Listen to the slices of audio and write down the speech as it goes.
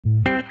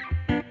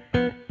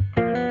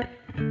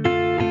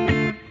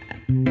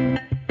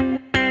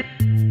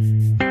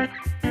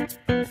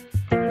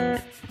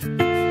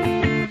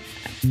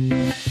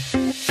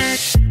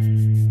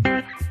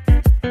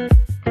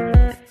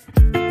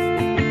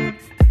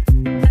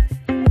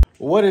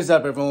What is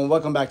up, everyone?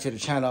 Welcome back to the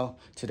channel.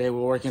 Today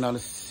we're working on a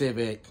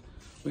Civic.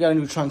 We got a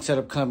new trunk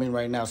setup coming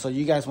right now, so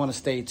you guys want to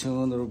stay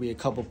tuned. There will be a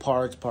couple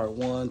parts, part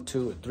 1,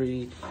 2,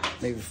 3,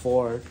 maybe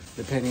 4,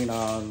 depending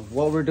on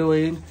what we're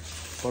doing.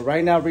 But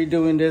right now we're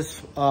doing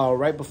this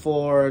right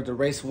before the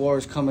race war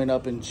is coming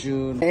up in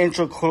June. The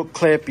intro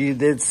clip, you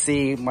did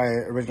see my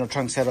original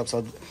trunk setup,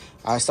 so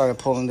I started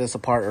pulling this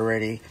apart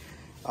already.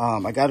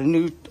 I got a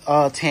new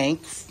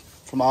tank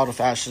from Auto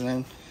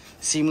Fashioning.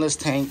 Seamless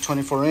tank,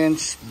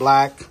 24-inch,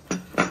 black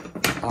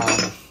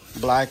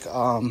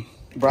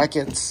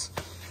brackets,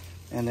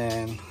 and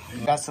then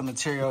got some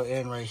material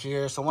in right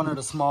here. So one of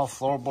the small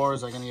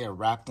floorboards are gonna get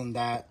wrapped in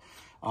that.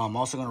 I'm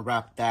also gonna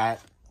wrap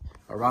that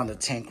around the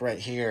tank right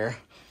here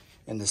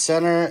in the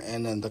center,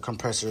 and then the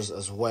compressors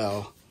as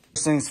well.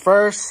 First things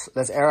first,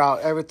 let's air out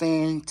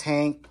everything,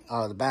 tank,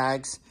 the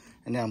bags,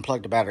 and then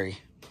unplug the battery.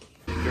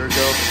 Here we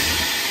go.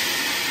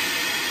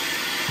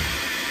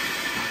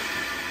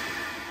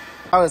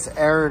 How it's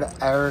aired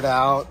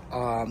out.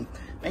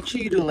 Make sure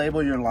you do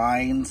label your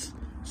lines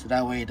so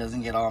that way it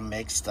doesn't get all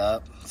mixed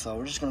up. So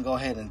we're just gonna go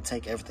ahead and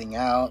take everything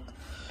out.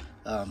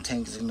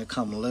 Tank is gonna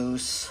come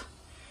loose,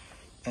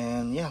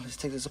 and yeah, let's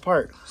take this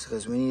apart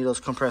because we need those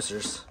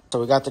compressors. So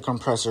we got the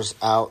compressors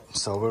out,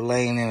 so we're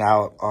laying it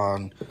out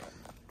on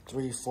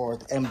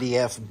 3/4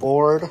 MDF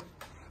board.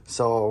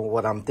 So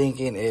what I'm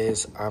thinking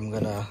is I'm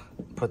gonna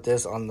put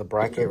this on the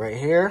bracket right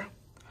here.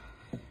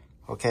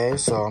 Okay,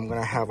 so I'm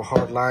gonna have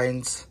hard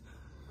lines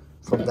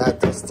from that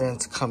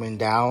distance coming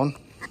down.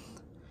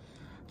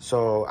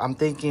 So I'm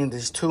thinking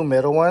these two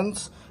middle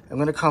ones, I'm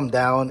gonna come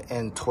down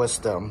and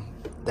twist them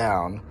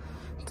down.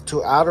 The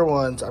two outer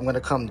ones, I'm gonna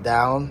come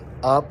down,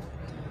 up,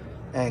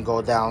 and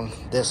go down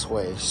this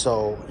way.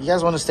 So you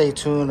guys wanna stay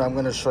tuned. I'm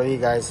gonna show you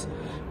guys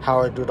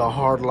how I do the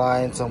hard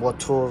lines and what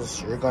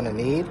tools you're gonna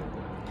need.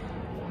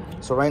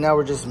 So right now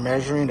we're just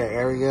measuring the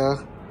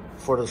area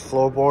for this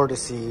floorboard to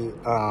see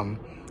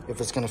if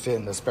it's gonna fit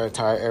in the spare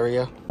tire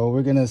area. So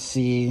we're gonna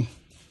see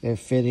it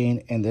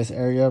fitting in this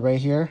area right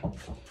here.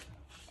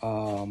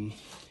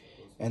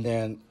 And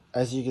then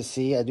as you can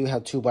see, I do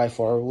have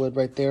 2x4 wood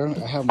right there.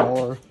 I have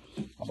more,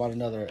 about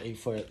another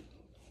 8-foot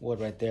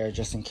wood right there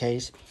just in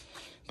case.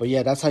 But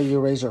yeah, that's how you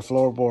raise your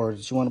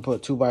floorboards. You want to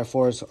put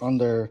 2x4s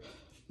under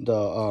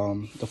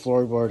the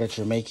floorboard that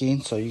you're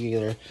making. So you can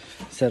either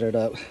set it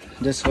up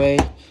this way,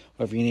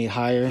 or if you need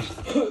higher,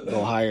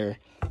 go higher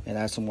and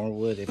add some more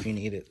wood if you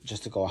need it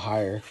just to go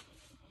higher.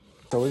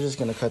 So we're just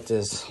gonna cut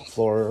this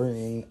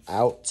flooring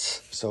out.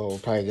 So we're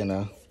probably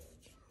gonna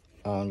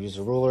use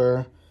a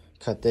ruler,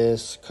 cut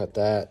this, cut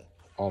that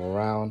all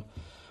around.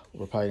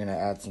 We're probably gonna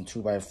add some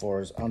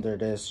 2x4s under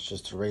this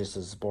just to raise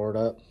this board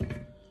up.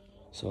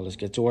 So let's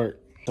get to work.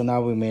 So now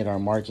we made our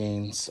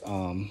markings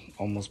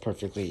almost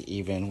perfectly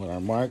even with our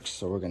marks.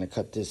 So we're gonna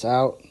cut this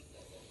out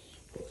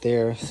right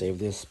there, save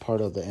this part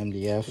of the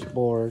MDF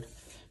board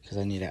because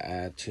I need to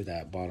add to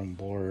that bottom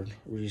board.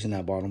 We're using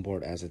that bottom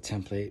board as a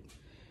template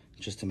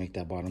just to make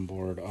that bottom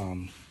board,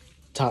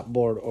 top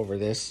board over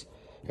this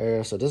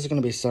area. So this is gonna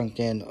be sunk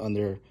in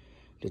under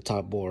the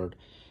top board.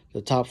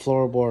 The top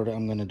floorboard,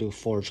 I'm gonna do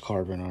forged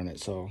carbon on it.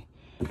 So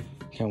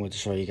can't wait to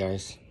show you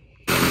guys.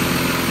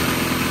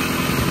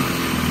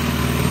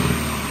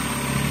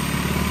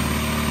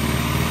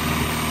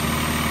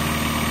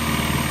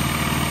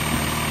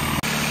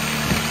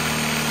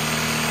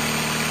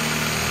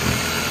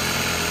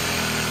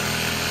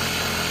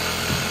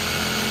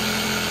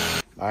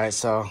 All right,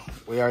 so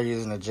we are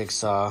using a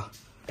jigsaw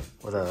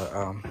with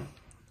a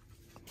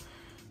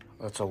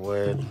that's a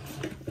wood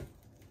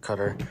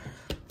cutter,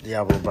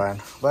 Diablo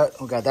brand. But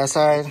we got that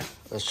side.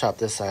 Let's chop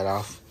this side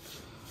off.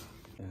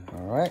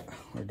 All right,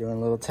 we're doing a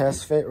little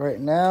test fit right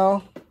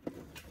now.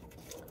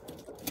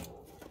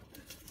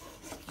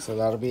 So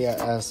that'll be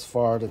as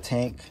far the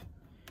tank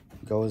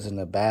goes in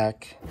the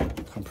back,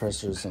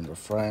 compressors in the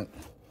front.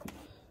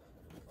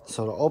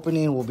 So the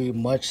opening will be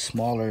much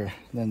smaller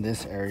than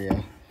this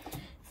area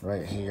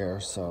right here.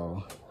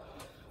 So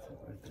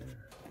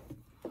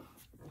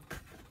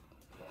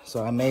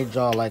I may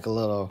draw like a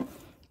little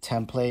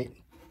template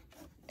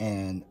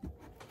and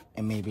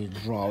maybe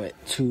draw it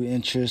 2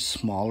 inches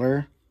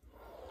smaller,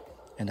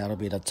 and that'll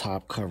be the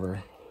top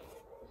cover,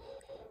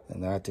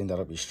 and I think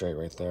that'll be straight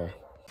right there.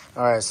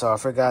 All right, so I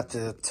forgot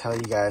to tell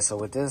you guys, so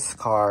with this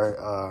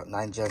car,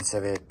 9 Gen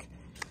Civic,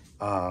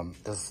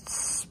 the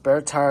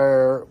spare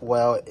tire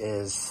well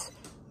is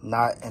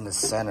not in the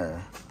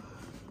center.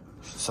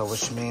 So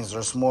which means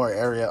there's more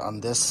area on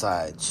this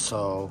side.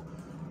 So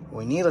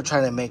we need to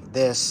try to make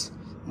this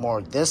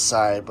more this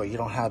side, but you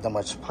don't have that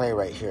much play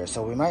right here.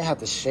 So we might have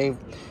to shave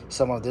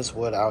some of this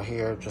wood out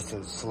here just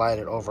to slide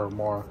it over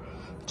more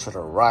to the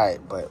right,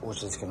 but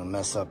which is gonna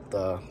mess up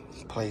the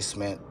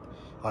placement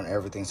on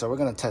everything. So we're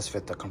gonna test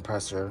fit the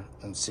compressor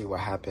and see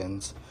what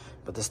happens.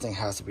 But this thing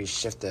has to be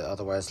shifted,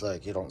 otherwise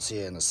look, you don't see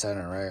it in the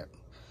center, right?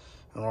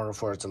 In order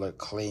for it to look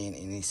clean,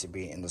 it needs to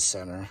be in the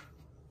center.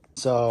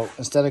 So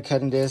instead of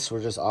cutting this,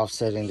 we're just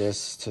offsetting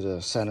this to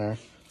the center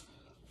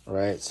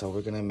right? So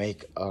we're gonna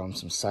make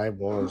some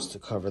sideboards to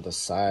cover the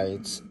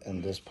sides,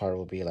 and this part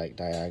will be like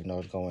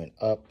diagonal going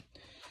up.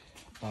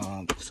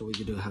 So we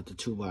do have the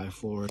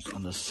 2x4s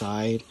on the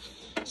side.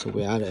 So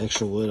we add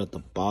extra wood at the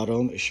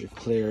bottom. It should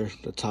clear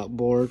the top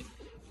board,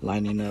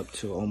 lining up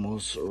to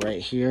almost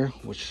right here,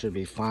 which should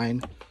be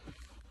fine.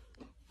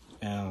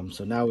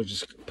 So now we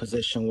just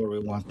position where we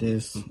want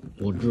this.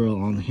 We'll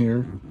drill on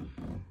here,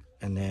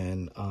 and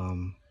then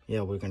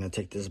yeah, we're gonna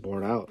take this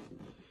board out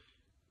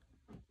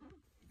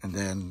and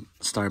then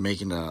start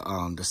making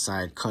the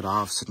side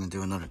cutoffs and then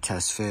do another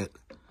test fit.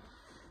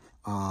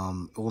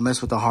 We'll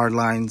mess with the hard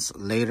lines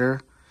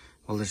later.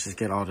 Well, let's just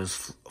get all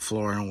this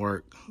flooring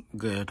work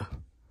good.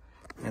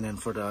 And then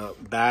for the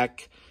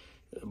back,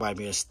 it might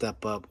be a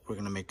step up. We're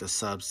gonna make the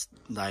subs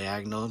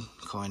diagonal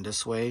going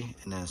this way,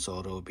 and then so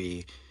it'll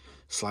be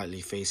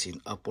slightly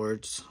facing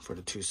upwards for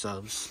the two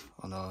subs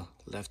on the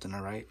left and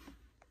the right.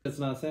 It's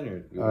not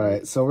centered. All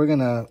right, so we're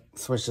gonna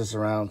switch this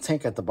around.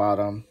 Tank at the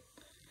bottom.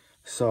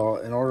 So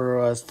in order for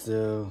us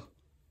to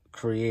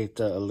create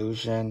the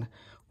illusion,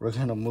 we're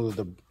gonna move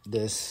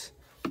this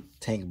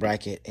tank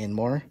bracket in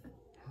more,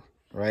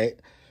 right?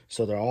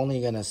 So they're only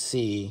gonna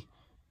see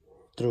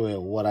through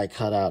it what I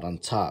cut out on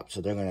top. So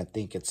they're gonna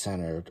think it's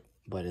centered,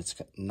 but it's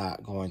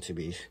not going to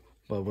be.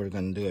 But we're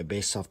gonna do it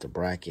based off the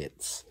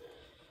brackets.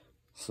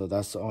 So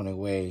that's the only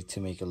way to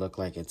make it look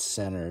like it's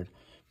centered.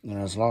 And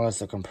as long as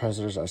the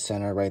compressors are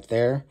centered right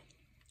there,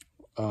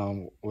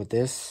 with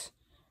this,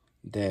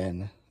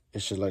 then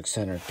it should look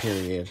centered,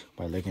 period,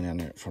 by looking at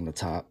it from the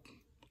top.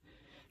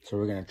 So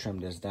we're gonna trim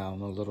this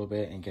down a little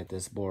bit and get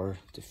this board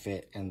to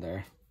fit in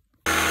there.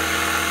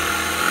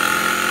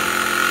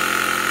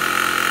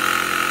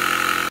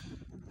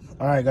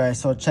 All right, guys,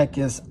 so check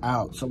this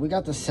out. So we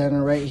got the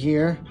center right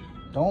here.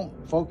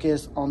 Don't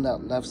focus on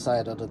that left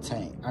side of the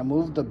tank. I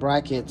moved the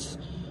brackets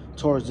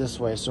towards this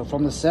way. So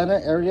from the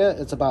center area,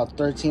 it's about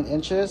 13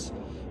 inches.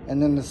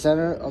 And then the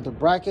center of the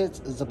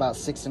brackets is about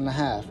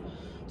 6.5.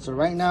 So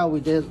right now we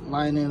did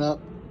line it up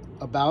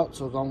about,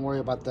 so don't worry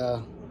about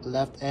the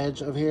left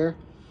edge of here.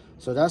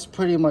 So that's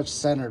pretty much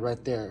centered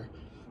right there.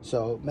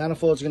 So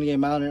manifold's gonna get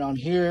mounted on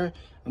here.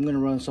 I'm gonna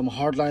run some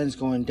hard lines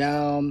going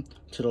down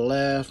to the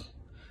left,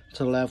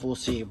 we'll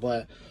see.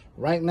 But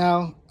right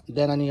now,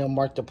 then I need to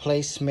mark the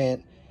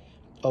placement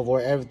of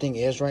where everything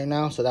is right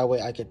now, so that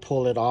way I could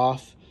pull it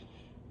off.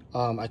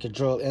 I could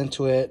drill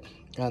into it,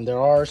 and there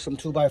are some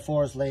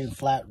 2x4s laying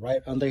flat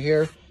right under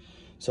here,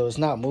 so it's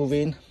not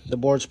moving. The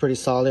board's pretty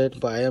solid,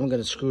 but I am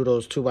going to screw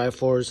those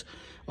 2x4s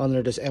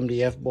under this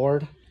MDF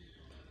board.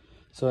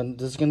 So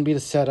this is going to be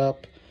the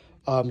setup.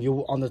 On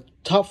the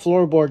top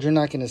floorboard, you're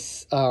not going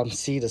to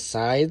see the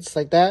sides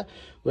like that.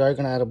 We are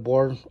going to add a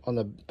board on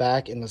the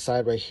back and the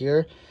side right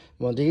here.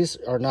 Well, these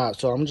are not,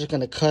 so I'm just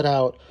going to cut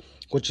out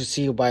what you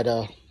see by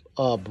the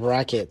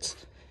brackets.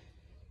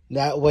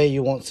 That way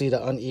you won't see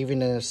the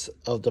unevenness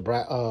of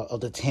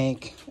the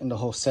tank and the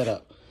whole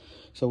setup.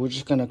 So we're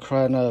just going to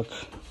kind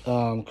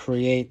of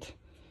create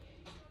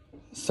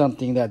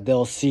something that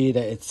they'll see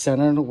that it's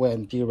centered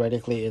when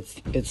theoretically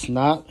it's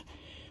not.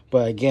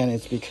 But again,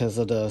 it's because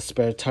of the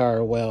spare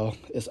tire well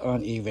is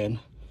uneven.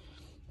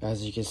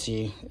 As you can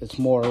see, it's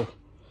more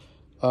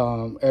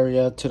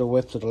area to the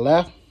width to the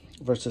left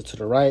versus to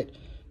the right.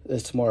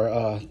 It's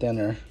more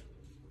thinner.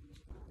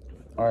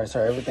 All right,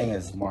 so everything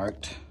is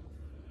marked.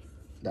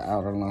 The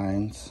outer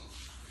lines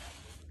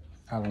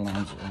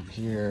over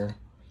here.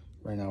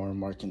 Right now we're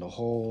marking the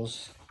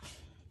holes.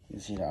 You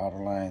see the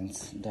outer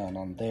lines down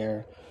on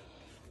there.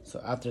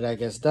 So after that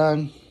gets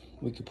done,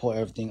 we can pull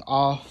everything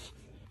off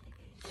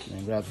and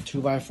then grab the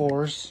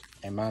 2x4s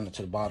and mount it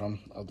to the bottom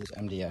of this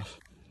MDF.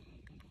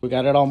 We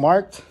got it all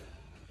marked.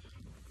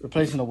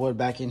 Replacing the wood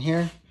back in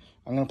here.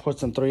 I'm gonna put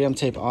some 3M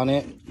tape on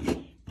it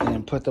and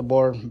then put the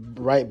board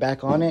right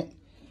back on it,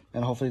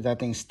 and hopefully that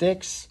thing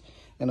sticks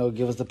and it'll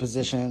give us the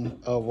position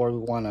of where we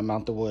want to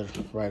mount the wood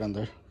right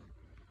under.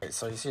 Right,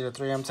 so you see the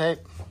 3M tape?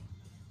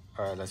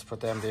 All right, let's put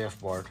the MDF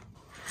board.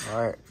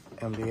 All right,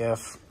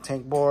 MDF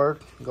tank board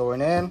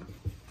going in.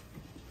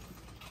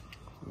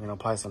 I'm gonna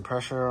apply some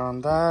pressure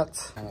on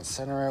that and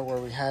center it where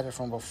we had it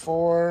from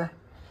before.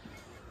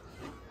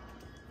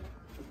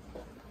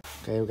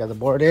 Okay, we got the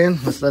board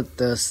in. Let's let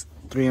this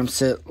 3M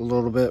sit a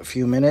little bit, a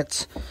few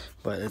minutes,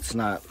 but it's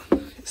not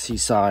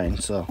seesawing,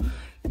 so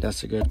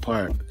that's a good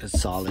part.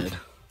 It's solid.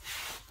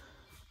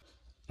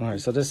 All right,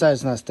 so this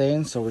side's not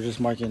staying, so we're just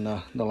marking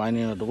the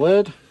lining of the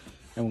wood,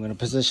 and we're gonna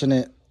position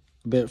it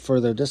a bit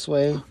further this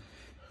way.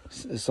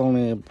 It's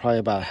only probably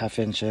about 1/2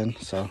 inch in,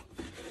 so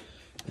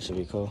it should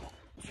be cool.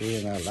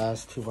 Feeding that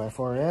last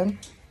 2x4 in.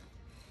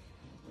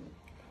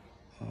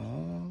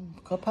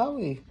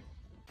 Kapowie.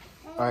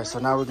 All right, so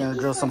now we're gonna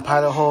drill some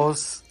pilot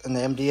holes in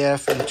the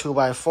MDF and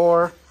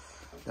 2x4.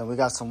 Then we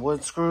got some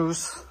wood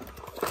screws.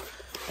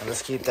 And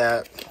let's keep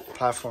that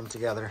platform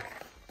together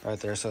right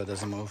there so it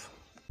doesn't move.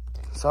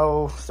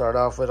 So start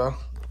off with a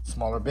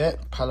smaller bit,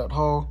 pilot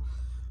hole.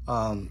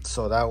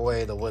 So that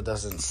way the wood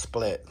doesn't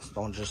split.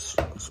 Don't just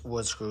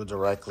wood screw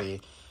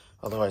directly,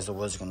 otherwise the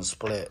wood's gonna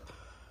split.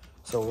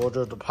 So we'll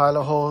drill the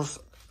pilot holes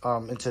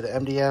into the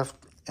MDF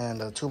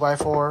and a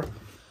 2x4,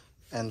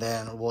 and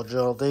then we'll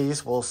drill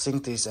these. We'll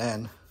sink these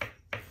in.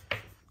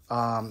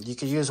 You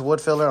could use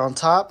wood filler on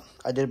top.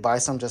 I did buy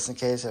some just in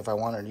case if I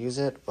wanted to use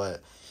it,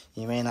 but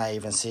you may not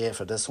even see it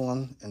for this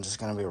one, and just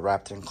gonna be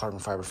wrapped in carbon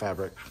fiber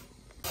fabric.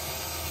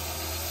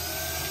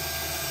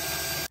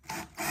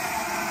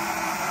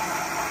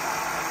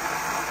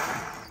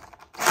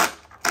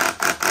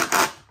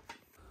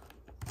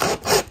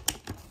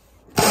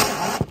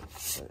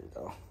 There you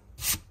go.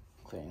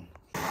 Clean.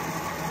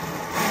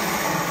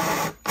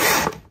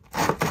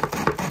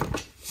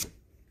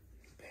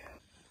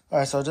 All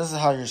right, so this is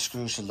how your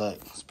screw should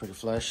look. It's pretty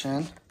flush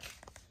in.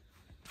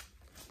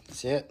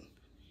 See it?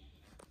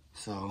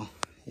 So,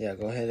 yeah,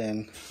 go ahead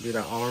and do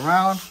that all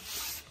around.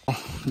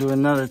 Do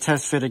another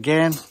test fit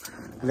again.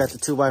 We got the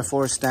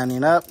 2x4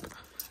 standing up.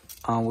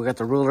 We got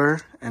the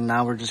ruler, and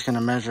now we're just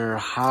gonna measure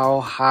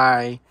how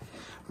high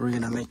we're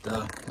gonna make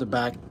the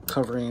back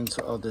coverings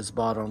of this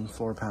bottom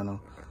floor panel.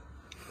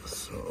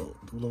 So,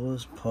 the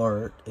lowest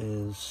part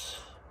is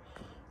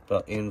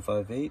about 8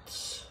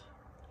 5/8.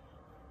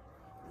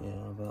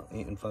 Yeah, about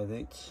 8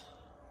 5/8.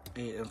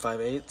 8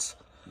 5/8?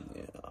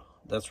 Yeah,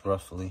 that's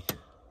roughly.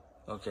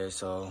 Okay,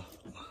 so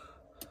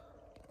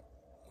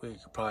we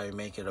could probably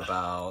make it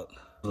about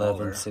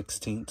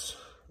 11/16.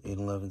 8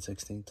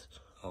 11/16.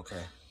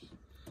 Okay.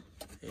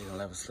 8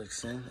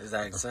 11/16. Is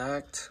that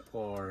exact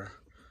or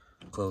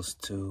close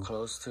to?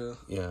 Close to?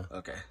 Yeah.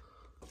 Okay.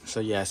 So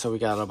yeah, so we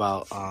got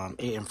about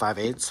 8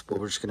 5/8, but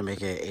we're just gonna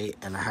make it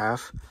 8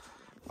 1/2.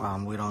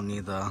 We don't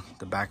need the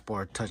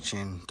backboard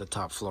touching the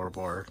top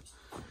floorboard.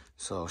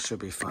 So it should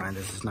be fine.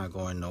 This is not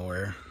going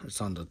nowhere. It's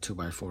on the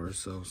 2x4,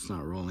 so it's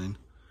not rolling.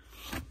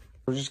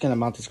 We're just gonna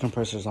mount these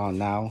compressors on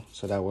now,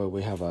 so that way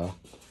we have a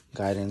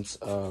guidance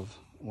of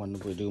when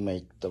we do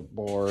make the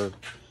board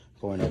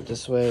going up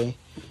this way,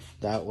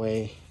 that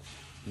way,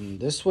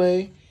 and this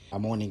way.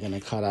 I'm only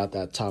gonna cut out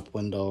that top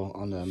window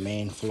on the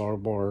main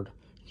floorboard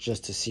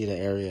just to see the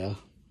area.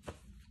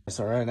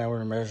 So right now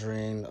we're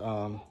measuring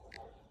the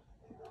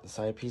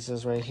side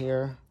pieces right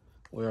here.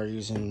 We are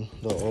using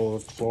the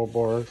old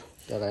floorboard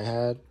that I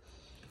had,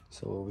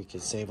 so we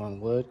could save on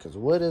wood, because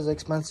wood is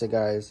expensive,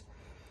 guys.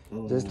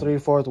 This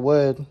 3/4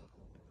 wood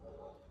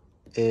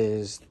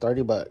is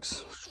 30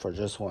 bucks for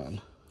just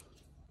one.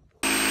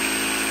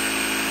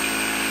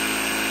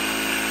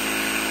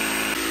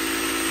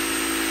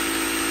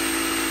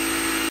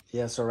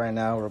 Yeah, so right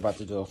now we're about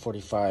to do a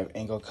 45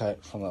 angle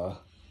cut from the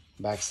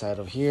back side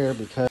of here,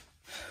 because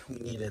we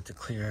needed to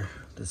clear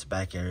this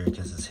back area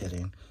because it's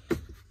hitting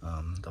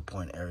the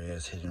point area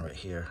is hitting right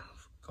here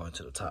going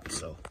to the top.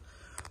 So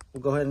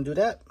we'll go ahead and do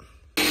that.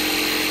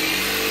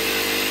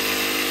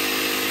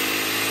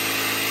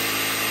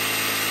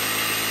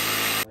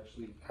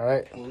 All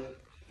right,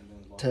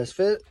 test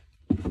fit.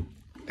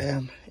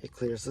 Bam, it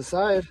clears the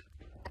side.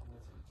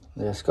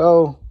 Let's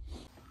go.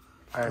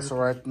 All right, so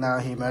right now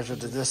he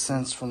measured the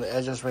distance from the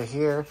edges right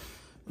here.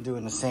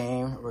 Doing the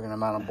same, we're gonna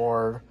mount a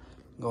board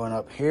going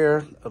up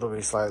here. It'll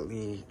be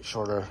slightly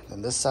shorter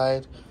than this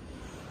side.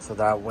 So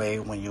that way,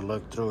 when you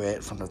look through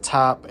it from the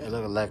top, it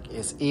looks like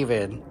it's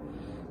even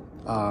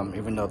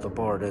though the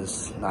board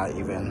is not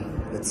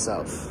even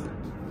itself.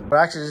 We're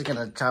actually just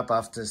gonna chop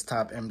off this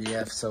top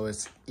MDF so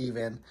it's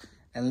even,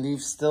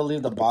 and still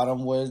leave the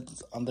bottom wood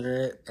under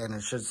it, and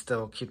it should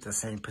still keep the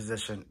same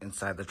position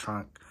inside the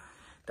trunk.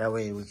 That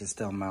way we can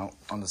still mount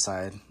on the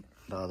side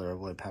the other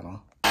wood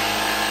panel.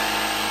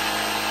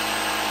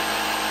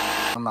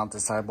 I'll mount the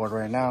sideboard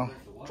right now,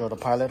 drill the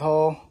pilot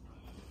hole,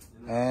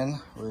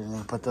 and we're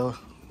gonna put the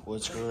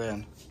wood screw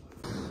in.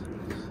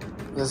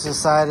 This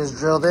side is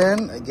drilled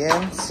in,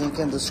 again,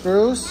 sinking the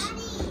screws,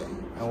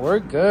 and we're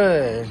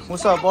good.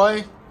 What's up,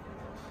 boy?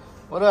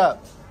 What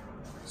up?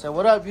 Say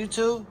what up,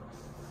 YouTube?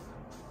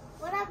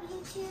 What up,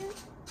 YouTube?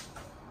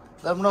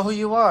 Let them know who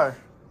you are.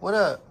 What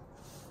up?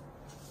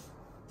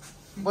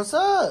 What's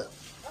up?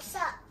 What's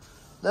up?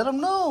 Let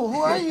them know.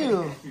 Who are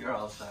you? You're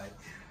outside.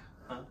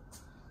 Huh?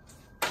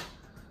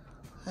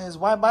 Hey, it's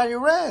White Body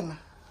Ren.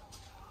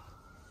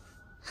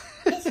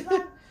 It's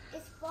White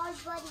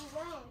Body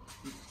Ren.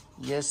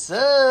 Yes,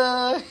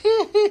 sir.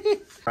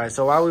 All right,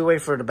 so while we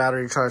wait for the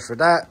battery charge for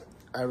that,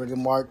 I already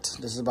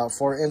marked, this is about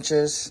 4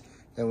 inches.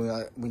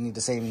 Then we need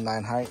the same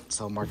 9 height,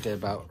 so marked it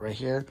about right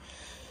here.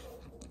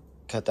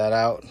 Cut that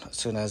out as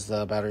soon as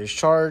the battery is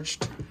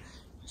charged.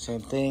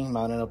 Same thing,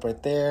 mount it up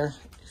right there.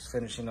 Just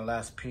finishing the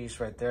last piece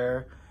right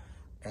there.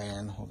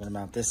 And we're gonna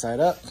mount this side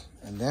up.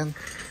 And then,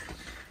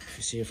 if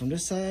you see it from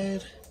this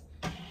side,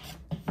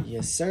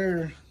 yes,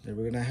 sir. Then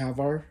we're gonna have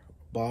our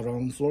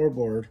bottom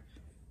floorboard,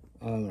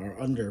 or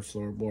under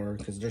floorboard,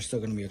 because there's still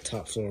gonna be a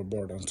top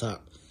floorboard on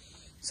top.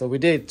 So we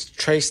did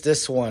trace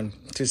this one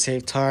to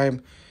save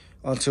time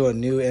onto a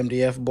new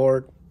MDF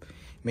board.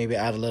 Maybe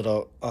add a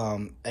little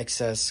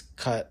excess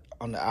cut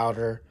on the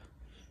outer,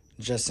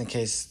 just in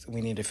case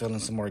we need to fill in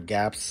some more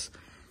gaps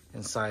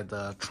inside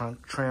the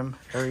trunk trim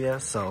area.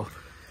 So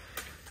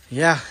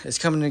yeah, it's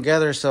coming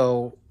together.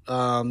 So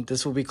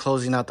this will be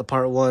closing out the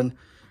part 1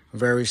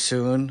 very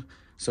soon.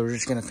 So we're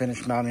just gonna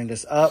finish mounting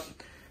this up,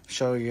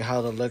 show you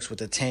how that looks with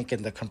the tank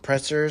and the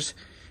compressors.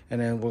 And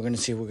then we're going to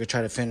see if we could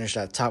try to finish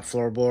that top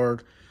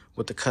floorboard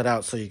with the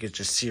cutout so you could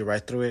just see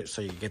right through it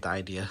so you get the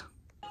idea.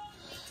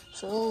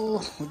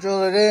 So we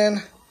drill it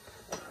in.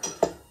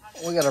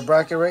 We got a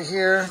bracket right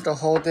here to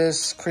hold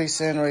this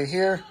crease in right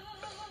here.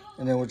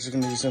 And then we're just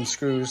going to use some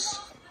screws.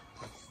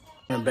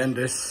 I'm going to bend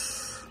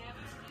this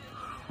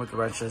with the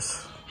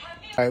wrenches.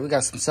 All right, we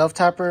got some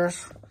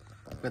self-tappers.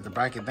 We got the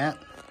bracket bent.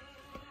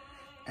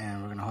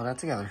 And we're going to hold that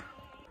together.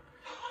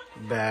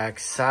 Back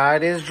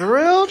side is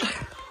drilled.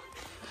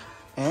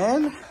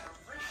 And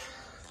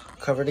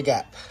cover the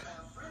gap.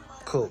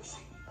 Cool.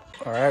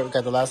 All right, we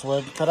got the last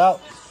one cut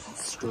out.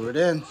 Screw it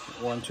in.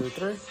 1, 2,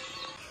 3.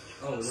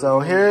 So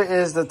here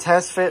is the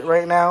test fit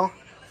right now.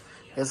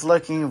 It's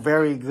looking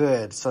very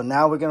good. So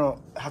now we're gonna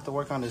have to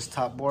work on this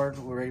top board.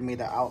 We already made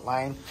the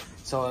outline.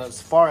 So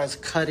as far as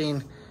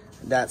cutting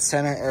that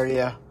center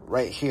area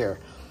right here.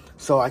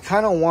 So I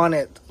kind of want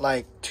it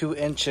like 2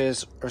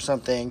 inches or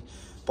something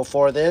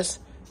before this.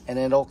 And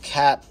then it'll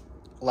cap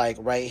like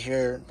right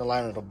here, the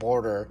line of the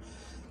border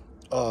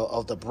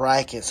of the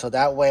bracket. So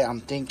that way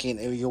I'm thinking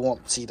you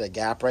won't see the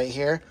gap right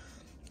here.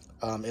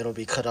 It'll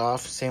be cut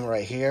off, same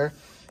right here.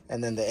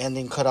 And then the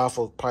ending cutoff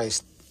will probably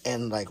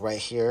end like right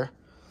here.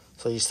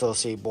 So you still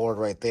see board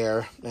right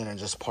there and then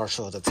just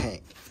partial of the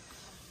tank.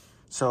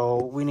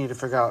 So we need to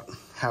figure out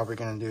how we're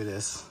gonna do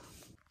this.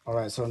 All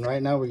right, so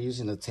right now we're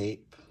using the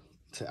tape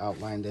to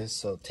outline this.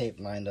 So tape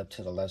lined up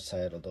to the left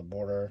side of the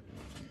border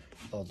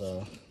of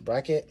the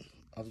bracket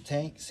of the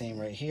tank, same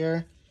right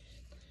here.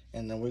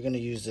 And then we're gonna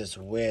use this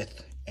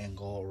width and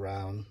go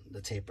around the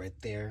tape right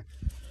there.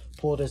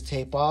 Pull this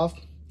tape off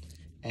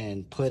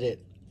and put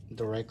it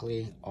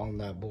directly on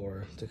that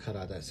board to cut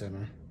out that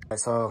center. Right,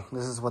 so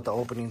this is what the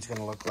opening is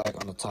gonna look like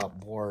on the top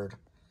board.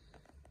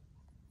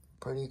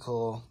 Pretty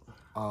cool.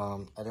 I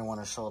didn't want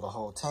to show the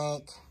whole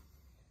tank.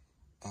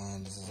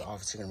 And this is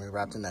obviously gonna be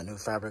wrapped in that new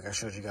fabric I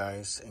showed you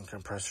guys, and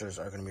compressors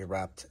are gonna be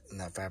wrapped in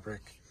that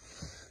fabric.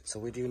 So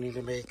we do need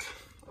to make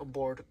a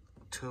board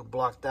to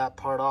block that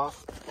part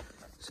off.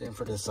 Same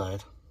for this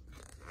side.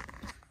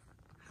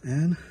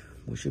 And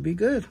we should be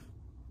good.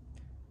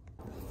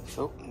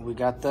 So we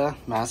got the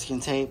masking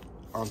tape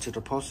onto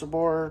the poster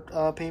board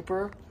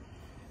paper.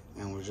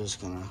 And we're just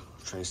gonna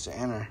trace the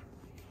inner.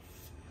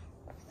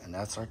 And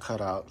that's our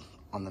cutout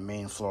on the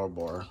main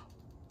floorboard.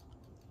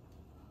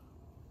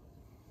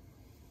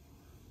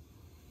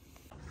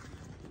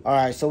 All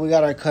right, so we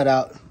got our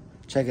cutout.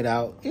 Check it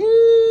out.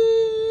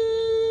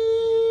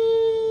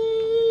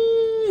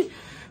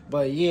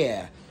 But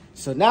yeah,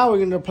 so now we're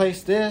gonna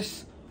place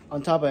this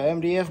on top of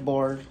MDF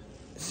board,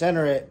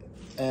 center it,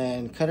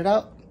 and cut it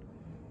out.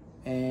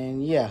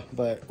 And yeah,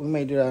 but we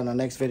may do that in the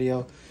next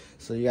video.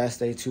 So you guys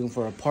stay tuned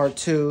for a part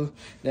 2.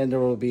 Then there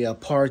will be a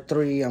part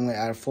 3. I'm gonna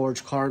add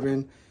forged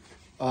carbon,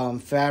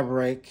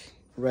 fabric,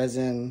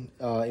 resin,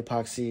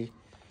 epoxy,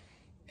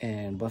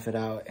 and buff it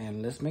out.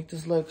 And let's make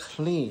this look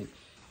clean.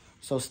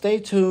 So stay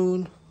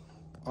tuned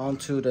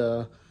onto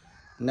the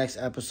next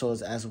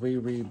episodes as we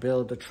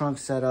rebuild the trunk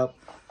setup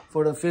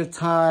for the 5th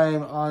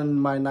time on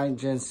my 9th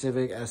Gen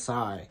Civic Si.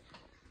 All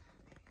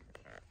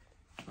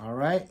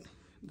right,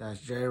 that's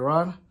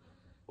J-Ron.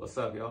 What's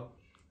up, y'all?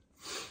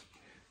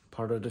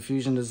 Part of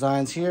Diffusion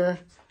Designs here,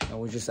 and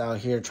we're just out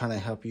here trying to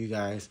help you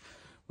guys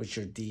with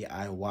your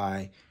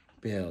DIY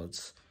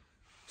builds.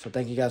 So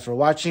thank you guys for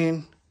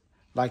watching.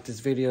 Like this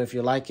video if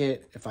you like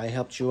it. If I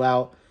helped you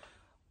out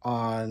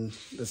on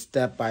the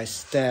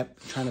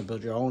step-by-step trying to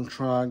build your own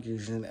trunk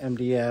using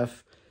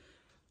MDF.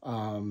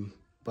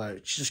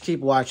 But just keep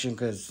watching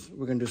because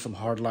we're going to do some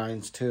hard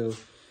lines too.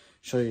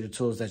 Show you the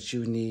tools that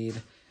you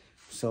need.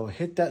 So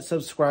hit that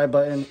subscribe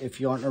button if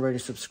you aren't already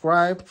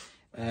subscribed.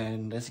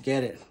 And let's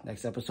get it.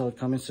 Next episode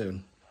coming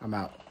soon. I'm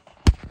out.